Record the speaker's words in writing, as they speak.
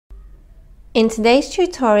In today's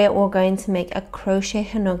tutorial, we're going to make a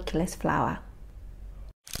crochet ranunculus flower.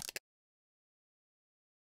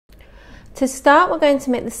 To start, we're going to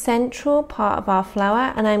make the central part of our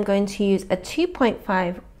flower, and I'm going to use a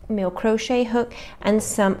 2.5mm crochet hook and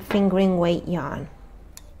some fingering weight yarn.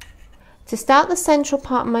 To start the central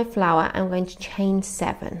part of my flower, I'm going to chain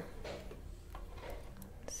 7.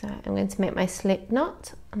 So I'm going to make my slip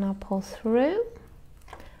knot and I'll pull through.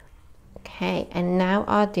 Okay, and now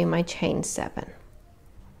I'll do my chain 7.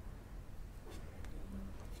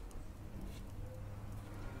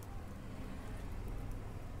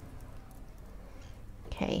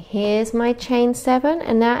 Okay, here's my chain 7,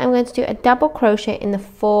 and now I'm going to do a double crochet in the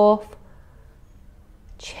 4th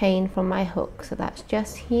chain from my hook. So that's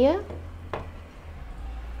just here.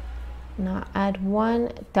 Now add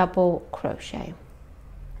 1 double crochet.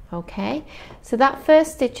 Okay, so that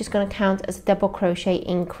first stitch is going to count as a double crochet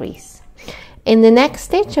increase. In the next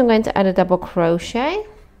stitch, I'm going to add a double crochet.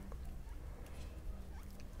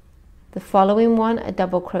 The following one, a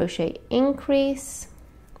double crochet increase.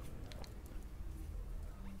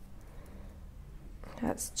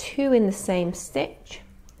 That's 2 in the same stitch.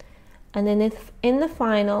 And then in the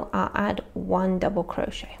final, I'll add 1 double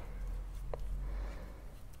crochet.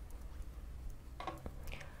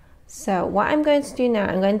 So what I'm going to do now,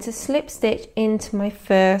 I'm going to slip stitch into my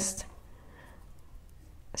first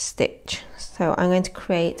stitch. So I'm going to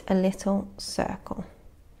create a little circle.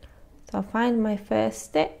 So I'll find my first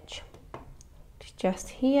stitch, just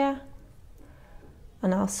here,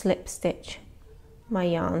 and I'll slip stitch my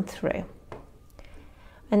yarn through.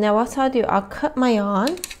 And now what I'll do, I'll cut my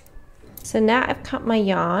yarn. So now I've cut my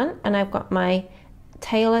yarn and I've got my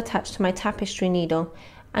tail attached to my tapestry needle.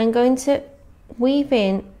 I'm going to weave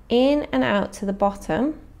in and out to the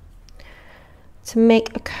bottom to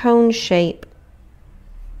make a cone shape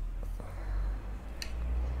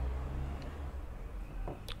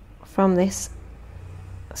from this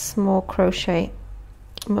small crochet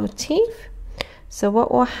motif. So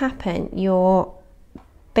what will happen, your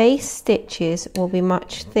base stitches will be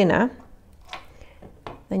much thinner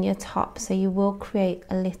than your top, so you will create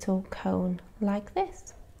a little cone like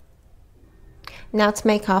this. Now to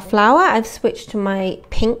make our flower, I've switched to my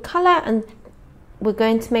pink color, and we're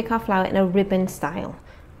going to make our flower in a ribbon style.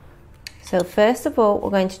 So first of all,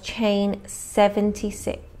 we're going to chain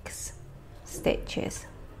 76 stitches.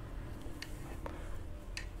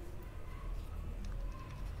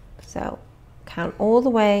 So count all the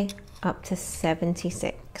way up to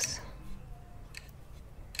 76.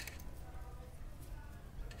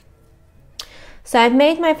 So I've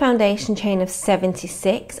made my foundation chain of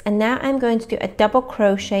 76, and now I'm going to do a double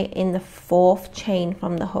crochet in the 4th chain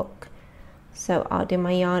from the hook. So I'll do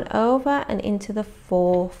my yarn over and into the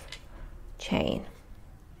 4th chain.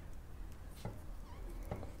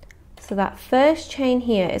 So that first chain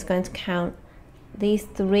here is going to count, these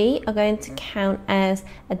 3 are going to count as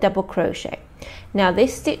a double crochet. Now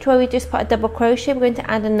this stitch where we just put a double crochet, we're going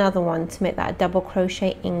to add another one to make that a double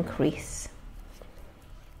crochet increase.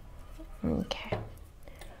 Okay,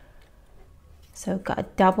 so got a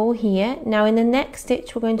double here. Now in the next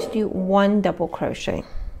stitch, we're going to do 1 double crochet.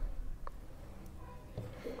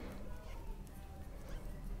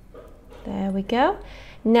 There we go.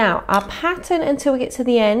 Now our pattern until we get to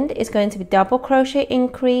the end is going to be double crochet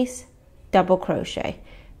increase, double crochet,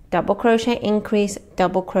 double crochet increase,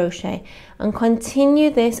 double crochet, and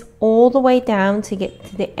continue this all the way down to get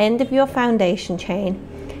to the end of your foundation chain.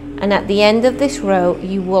 And at the end of this row,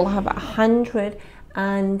 you will have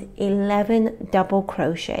 111 double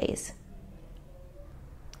crochets.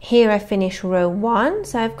 Here I finish row 1,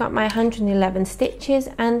 so I've got my 111 stitches,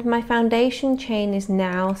 and my foundation chain is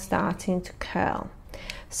now starting to curl.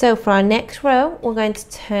 So for our next row, we're going to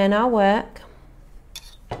turn our work,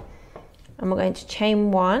 and we're going to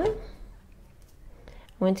chain 1. I'm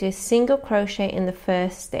going to do a single crochet in the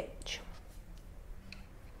first stitch.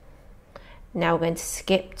 Now we're going to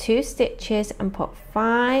skip 2 stitches and put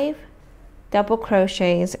 5 double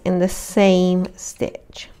crochets in the same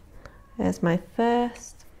stitch. There's my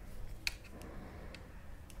first,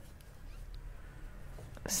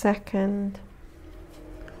 second,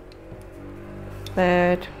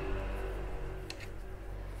 third,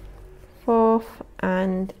 4th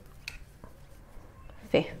and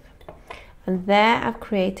 5th. And there I've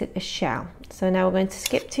created a shell. So now we're going to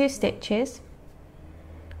skip 2 stitches,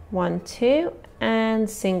 1, 2, and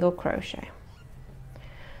single crochet.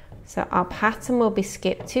 So our pattern will be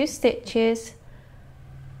skip 2 stitches,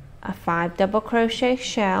 a 5 double crochet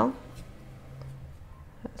shell,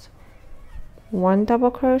 that's 1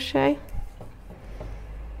 double crochet,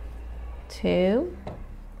 2,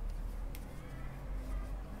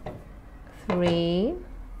 3,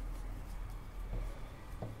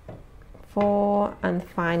 4, and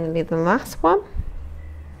finally the last one.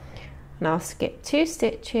 And I'll skip 2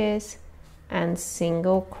 stitches and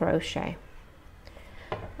single crochet,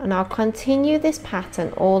 and I'll continue this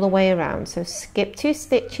pattern all the way around. So skip 2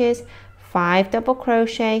 stitches, 5 double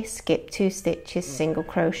crochet, skip 2 stitches, single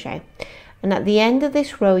crochet, and at the end of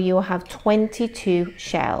this row you will have 22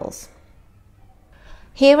 shells.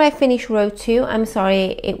 Here I finished row 2. I'm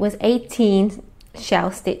sorry, it was 18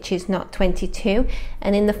 shell stitches, not 22,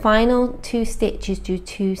 and in the final 2 stitches do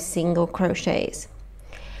 2 single crochets.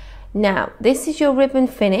 Now this is your ribbon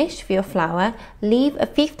finished for your flower. Leave a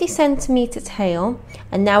 50 centimeter tail,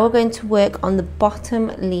 and now we're going to work on the bottom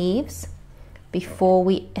leaves before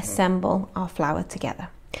we assemble our flower together.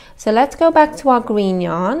 So let's go back to our green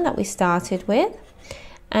yarn that we started with,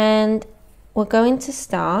 and we're going to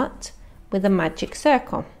start with a magic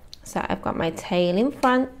circle. So I've got my tail in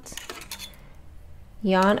front,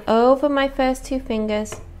 yarn over my first 2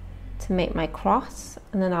 fingers to make my cross,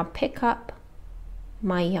 and then I'll pick up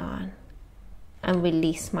my yarn and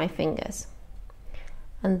release my fingers,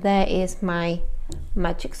 and there is my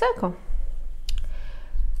magic circle.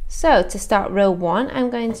 So to start row 1, I'm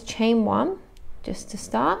going to chain 1 just to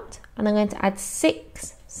start, and I'm going to add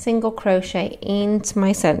 6 single crochet into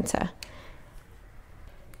my center.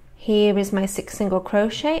 Here is my 6 single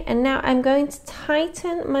crochet, and now I'm going to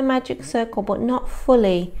tighten my magic circle, but not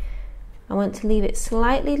fully. I want to leave it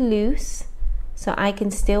slightly loose so I can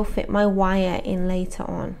still fit my wire in later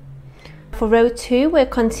on. For row 2, we're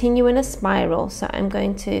continuing a spiral, so I'm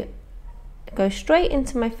going to go straight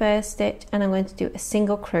into my first stitch, and I'm going to do a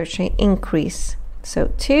single crochet increase.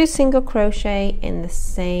 So 2 single crochet in the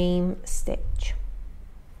same stitch,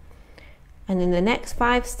 and in the next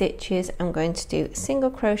 5 stitches I'm going to do single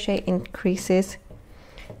crochet increases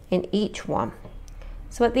in each one.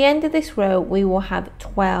 So at the end of this row we will have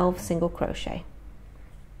 12 single crochet.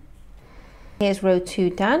 Here's row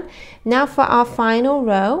 2 done. Now for our final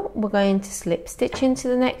row, we're going to slip stitch into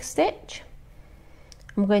the next stitch.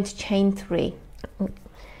 I'm going to chain 3, and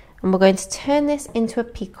we're going to turn this into a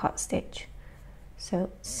picot stitch.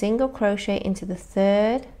 So single crochet into the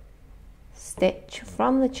 3rd stitch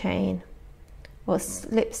from the chain, or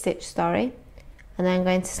slip stitch, sorry, and then I'm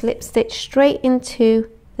going to slip stitch straight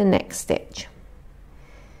into the next stitch.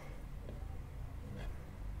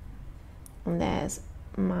 And there's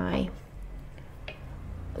my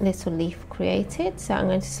little leaf created. So I'm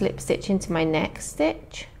going to slip stitch into my next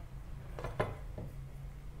stitch,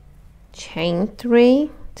 chain 3,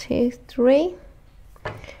 2, 3,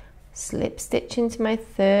 slip stitch into my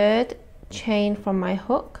 3rd chain from my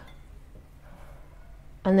hook,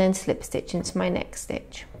 and then slip stitch into my next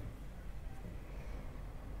stitch.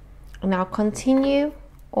 And I'll continue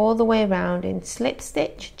all the way around in slip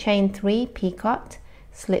stitch, chain 3, picot,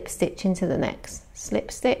 slip stitch into the next,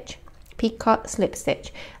 slip stitch, picot, slip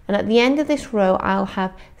stitch, and at the end of this row I'll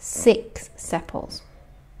have 6 sepals.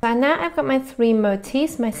 So now I've got my 3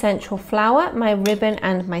 motifs, my central flower, my ribbon,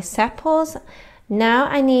 and my sepals. Now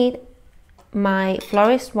I need my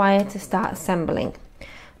florist wire to start assembling.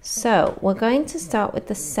 So we're going to start with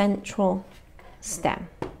the central stem.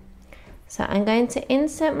 So I'm going to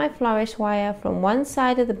insert my florist wire from one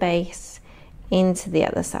side of the base into the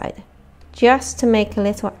other side, just to make a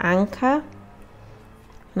little anchor,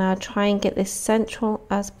 and I'll try and get this central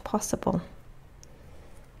as possible.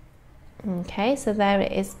 Okay, so there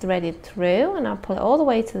it is threaded through, and I'll pull it all the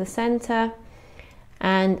way to the center,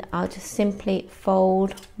 and I'll just simply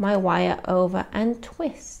fold my wire over and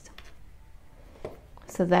twist.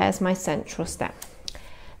 So there's my central stem.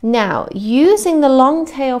 Now, using the long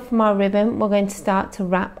tail from our ribbon, we're going to start to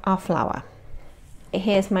wrap our flower.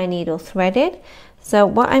 Here's my needle threaded. So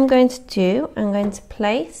what I'm going to do, I'm going to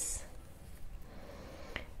place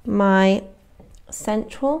my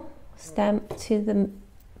central stem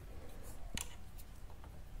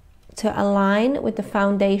to align with the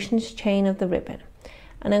foundations chain of the ribbon,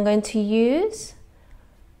 and I'm going to use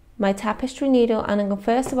my tapestry needle, and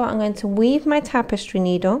first of all I'm going to weave my tapestry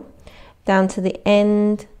needle down to the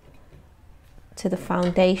end, to the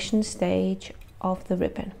foundation stage of the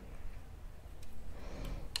ribbon.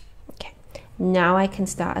 Okay, now I can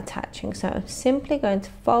start attaching. So I'm simply going to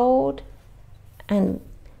fold and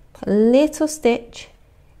put a little stitch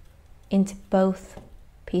into both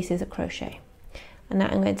pieces of crochet, and now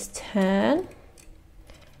I'm going to turn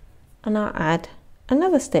and I'll add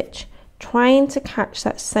another stitch, trying to catch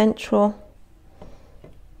that central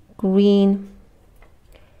green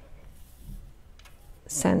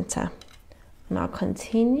center, and I'll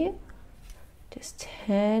continue just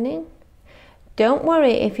turning. Don't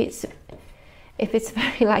worry if if it's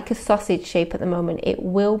very like a sausage shape at the moment, it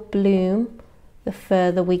will bloom the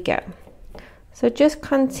further we go. So just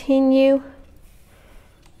continue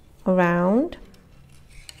around,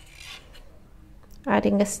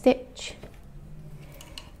 adding a stitch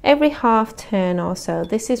every half turn or so.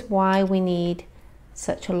 This is why we need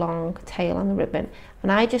such a long tail on the ribbon,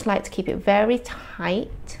 and I just like to keep it very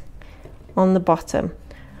tight on the bottom,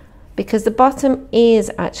 because the bottom is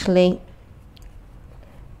actually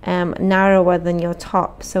narrower than your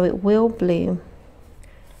top, so it will bloom.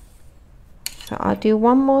 So I'll do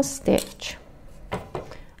one more stitch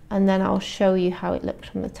and then I'll show you how it looks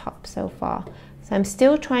from the top so far. So I'm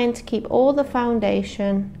still trying to keep all the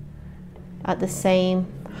foundation at the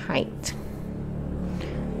same height.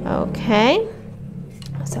 Okay,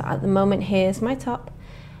 so at the moment here's my top,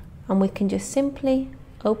 and we can just simply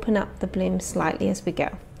open up the bloom slightly as we go.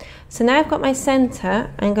 So now I've got my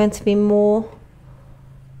center, I'm going to be more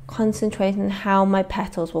concentrating on how my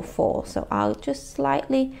petals will fall. So I'll just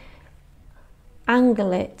slightly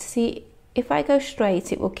angle it to see if I go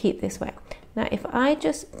straight, it will keep this way. Now if I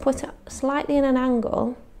just put it slightly in an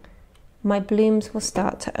angle, my blooms will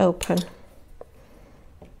start to open.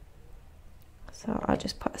 So I'll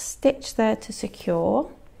just put a stitch there to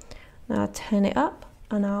secure. Now I'll turn it up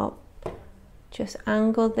and I'll just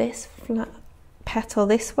angle this flat petal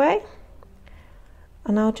this way,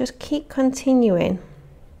 and I'll just keep continuing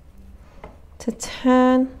to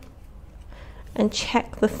turn and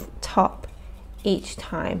check the top each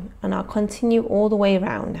time, and I'll continue all the way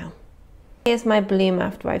around now. Here's my bloom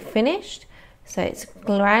after I've finished. So it's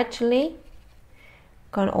gradually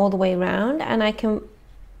gone all the way around, and I can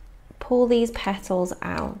pull these petals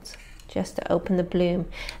out just to open the bloom.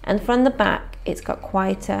 And from the back it's got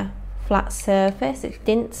quite a flat surface. It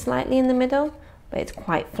dints slightly in the middle, but it's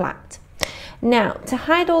quite flat. Now to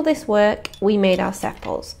hide all this work, we made our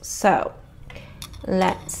sepals. So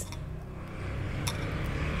let's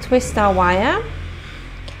twist our wire,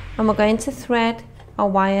 and we're going to thread our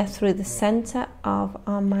wire through the center of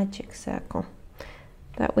our magic circle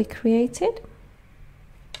that we created.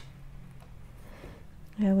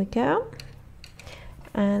 There we go.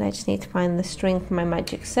 And I just need to find the string for my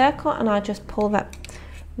magic circle, and I'll just pull that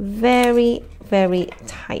very, very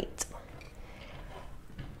tight.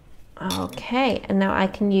 Okay, and now I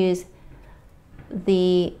can use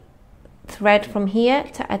the thread from here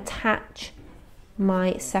to attach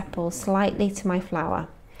my sepals slightly to my flower.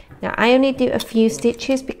 Now I only do a few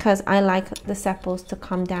stitches because I like the sepals to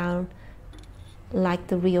come down like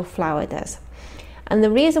the real flower does. And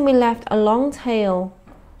the reason we left a long tail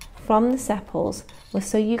from the sepals was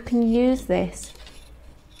so you can use this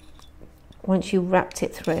once you wrapped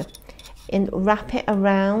it through, and wrap it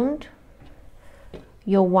around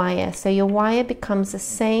your wire, so your wire becomes the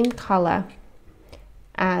same color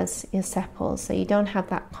as your sepals, so you don't have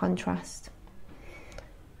that contrast.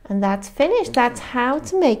 And that's finished. That's how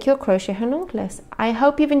to make your crochet ranunculus. I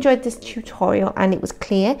hope you've enjoyed this tutorial and it was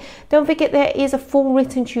clear. Don't forget there is a full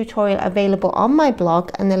written tutorial available on my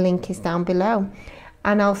blog, and the link is down below.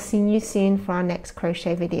 And I'll see you soon for our next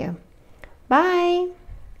crochet video. Bye!